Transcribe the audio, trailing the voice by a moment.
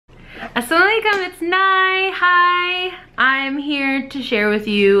Assalamualaikum, it's Nye. Hi, I'm here to share with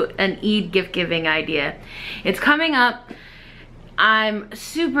you an Eid gift giving idea. It's coming up. I'm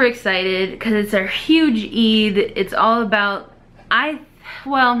super excited because it's a huge Eid. It's all about, I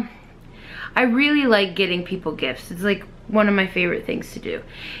really like getting people gifts. It's like one of my favorite things to do.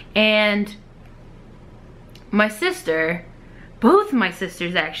 And my sister, both my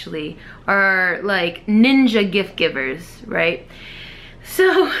sisters actually, are like ninja gift givers, right?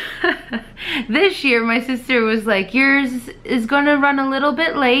 So this year my sister was like, yours is gonna run a little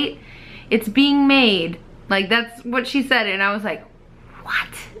bit late. It's being made. Like, that's what she said, and I was like, what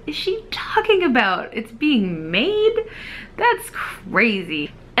is she talking about? It's being made? That's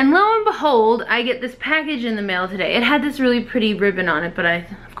crazy. And lo and behold, I get this package in the mail today. It had this really pretty ribbon on it, but I,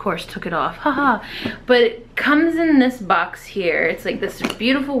 of course, took it off. Haha. But it comes in this box here. It's like this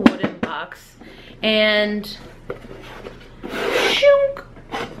beautiful wooden box. And shunk,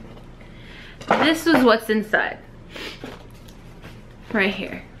 this is what's inside. Right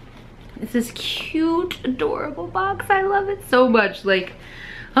here. It's this cute, adorable box. I love it so much. Like,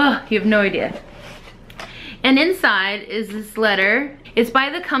 oh, you have no idea. And inside is this letter. It's by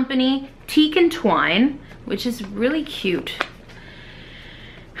the company Teak and Twine, which is really cute.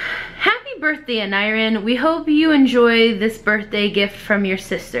 Happy birthday, Anirin. We hope you enjoy this birthday gift from your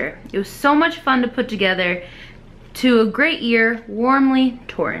sister. It was so much fun to put together. To a great year, warmly,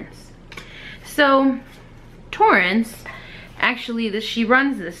 Torrance. So, Torrance, actually, she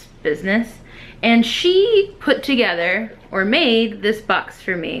runs this business, and she put together, or made, this box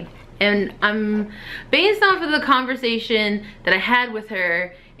for me. And I'm, based off of the conversation that I had with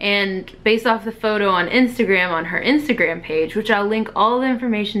her, and based off the photo on Instagram, on her Instagram page, which I'll link all the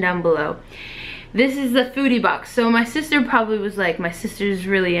information down below. This is the foodie box. So my sister probably was like, my sister's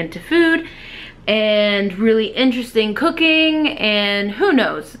really into food, and really interesting cooking, and who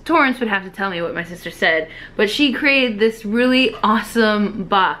knows, Torrance would have to tell me what my sister said, but she created this really awesome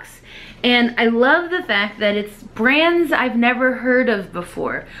box. And I love the fact that it's brands I've never heard of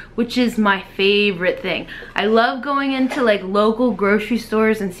before, which is my favorite thing. I love going into like local grocery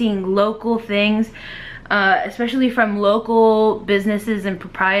stores and seeing local things, especially from local businesses and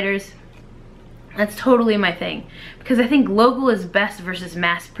proprietors. That's totally my thing, because I think local is best versus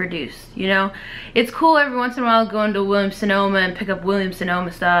mass produced, you know? It's cool every once in a while going to Williams-Sonoma and pick up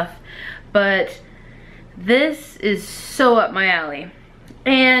Williams-Sonoma stuff, but this is so up my alley.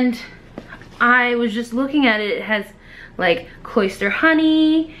 And I was just looking at it. It has like cloister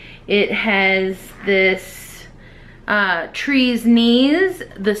honey, it has this tree's knees,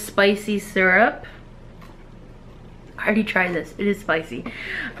 the spicy syrup. I already tried this, it is spicy.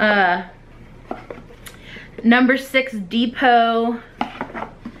 Number 6 Depot,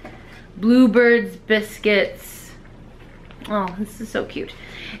 Bluebird's biscuits. Oh, this is so cute.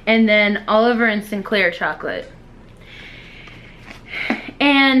 And then Oliver and Sinclair chocolate.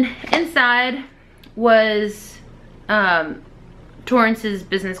 And inside was Torrance's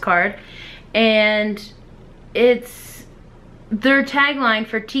business card, and it's their tagline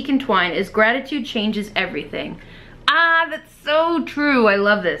for Teak and Twine is gratitude changes everything. Ah, that's so true. I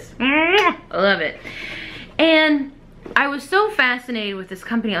love this. I love it. And I was so fascinated with this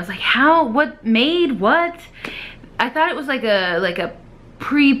company. I was like, how, what made what? I thought it was like a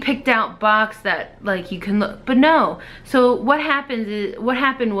pre-picked out box that like you can look, but no. So what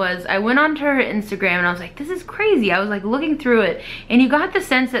happened was I went onto her Instagram and I was like, this is crazy. I was like looking through it, and you got the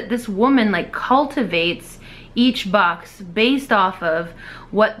sense that this woman like cultivates each box based off of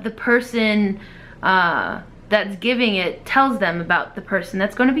what the person that's giving it tells them about the person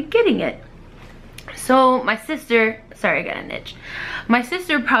that's going to be getting it. So my sister, sorry, I got an itch. My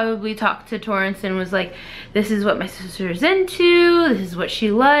sister probably talked to Torrance and was like, this is what my sister's into, this is what she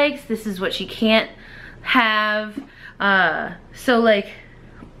likes, this is what she can't have. So like,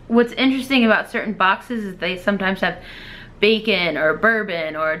 what's interesting about certain boxes is they sometimes have bacon or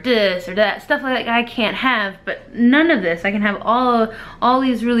bourbon or this or that, stuff like that I can't have, but none of this. I can have all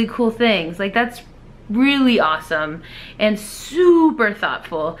these really cool things. Like, that's really awesome and super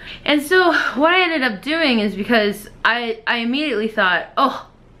thoughtful. And so what I ended up doing is, because I immediately thought, oh,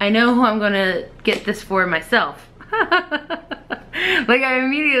 I know who I'm gonna get this for myself. Like, I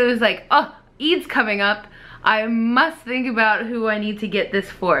immediately was like, oh, Eid's coming up, I must think about who I need to get this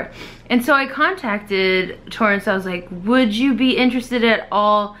for. And so I contacted Torrance. I was like, would you be interested at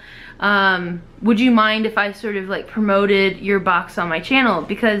all? Would you mind if I sort of like promoted your box on my channel?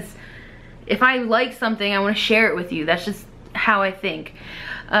 Because if I like something, I want to share it with you. That's just how I think.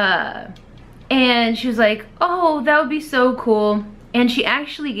 And she was like, oh, that would be so cool. And she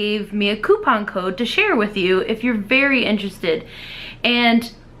actually gave me a coupon code to share with you if you're very interested. And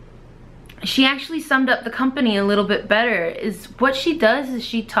she actually summed up the company a little bit better. Is what she does is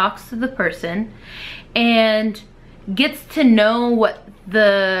she talks to the person and gets to know what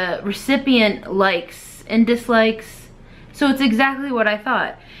the recipient likes and dislikes. So it's exactly what I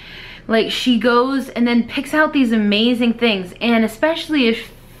thought. Like, she goes and then picks out these amazing things, and especially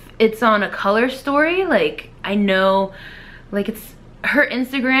if it's on a color story, like, I know, like, it's, her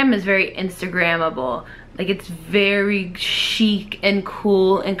Instagram is very Instagrammable. Like, it's very chic and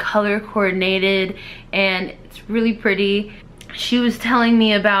cool and color coordinated, and it's really pretty. She was telling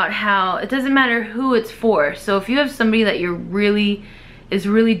me about how it doesn't matter who it's for. So if you have somebody that you're really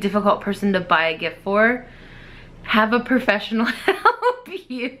difficult person to buy a gift for, have a professional help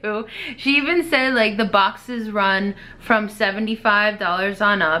you. She even said, like, the boxes run from $75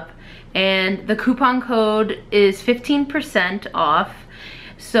 on up, and the coupon code is 15% off.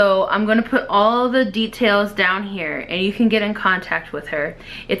 So I'm gonna put all the details down here and you can get in contact with her.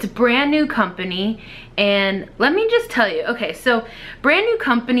 It's a brand new company, and let me just tell you, okay, so brand new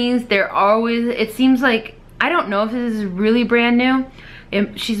companies, they're always, it seems like, I don't know if this is really brand new.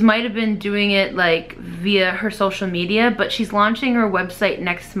 She's might have been doing it like via her social media, but she's launching her website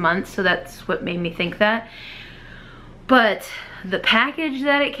next month, so that's what made me think that. But the package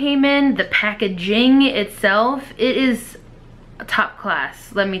that it came in, the packaging itself, it is top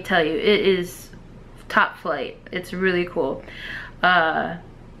class, let me tell you. It is top flight. It's really cool.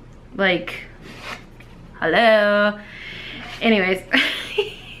 Like, hello. Anyways.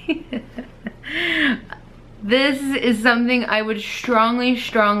 This is something I would strongly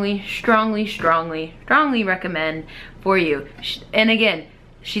recommend for you. And again,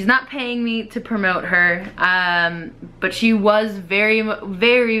 she's not paying me to promote her, but she was very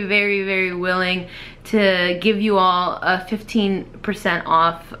willing to give you all a 15%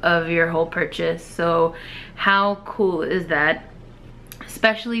 off of your whole purchase. So how cool is that?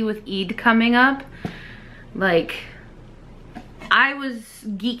 Especially with Eid coming up. Like, I was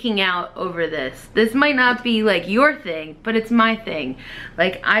geeking out over this. This might not be like your thing, but it's my thing.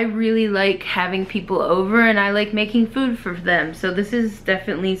 Like, I really like having people over, and I like making food for them. So this is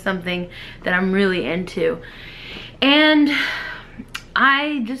definitely something that I'm really into. And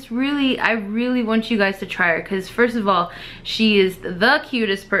I really want you guys to try her, because first of all, she is the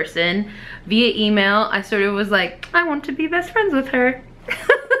cutest person. Via email, I sort of was like, I want to be best friends with her.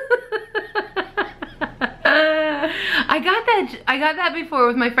 I got that before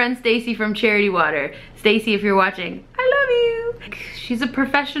with my friend Stacy from Charity Water. Stacy, if you're watching, I love you. She's a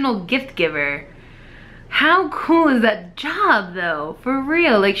professional gift giver. How cool is that job though? For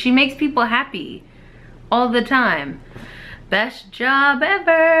real, like, she makes people happy all the time. Best job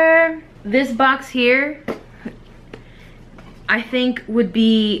ever. This box here, I think, would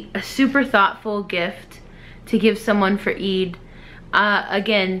be a super thoughtful gift to give someone for Eid.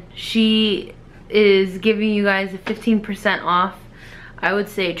 Again, she is giving you guys a 15% off. I would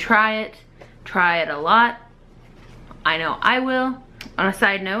say try it a lot. I know I will. On a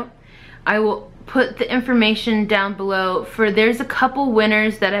side note, I will put the information down below for, there's a couple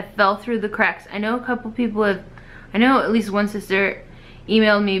winners that have fell through the cracks. I know a couple people have, I know at least one sister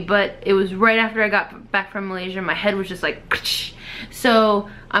emailed me, but it was right after I got back from Malaysia. My head was just like, so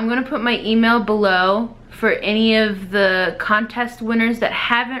I'm gonna put my email below for any of the contest winners that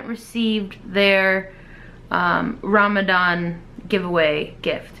haven't received their Ramadan giveaway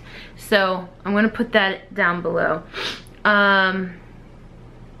gift. So I'm gonna put that down below.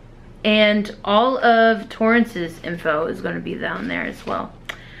 And all of Torrance's info is gonna be down there as well.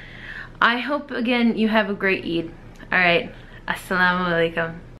 I hope, again, you have a great Eid. All right, assalamu alaikum.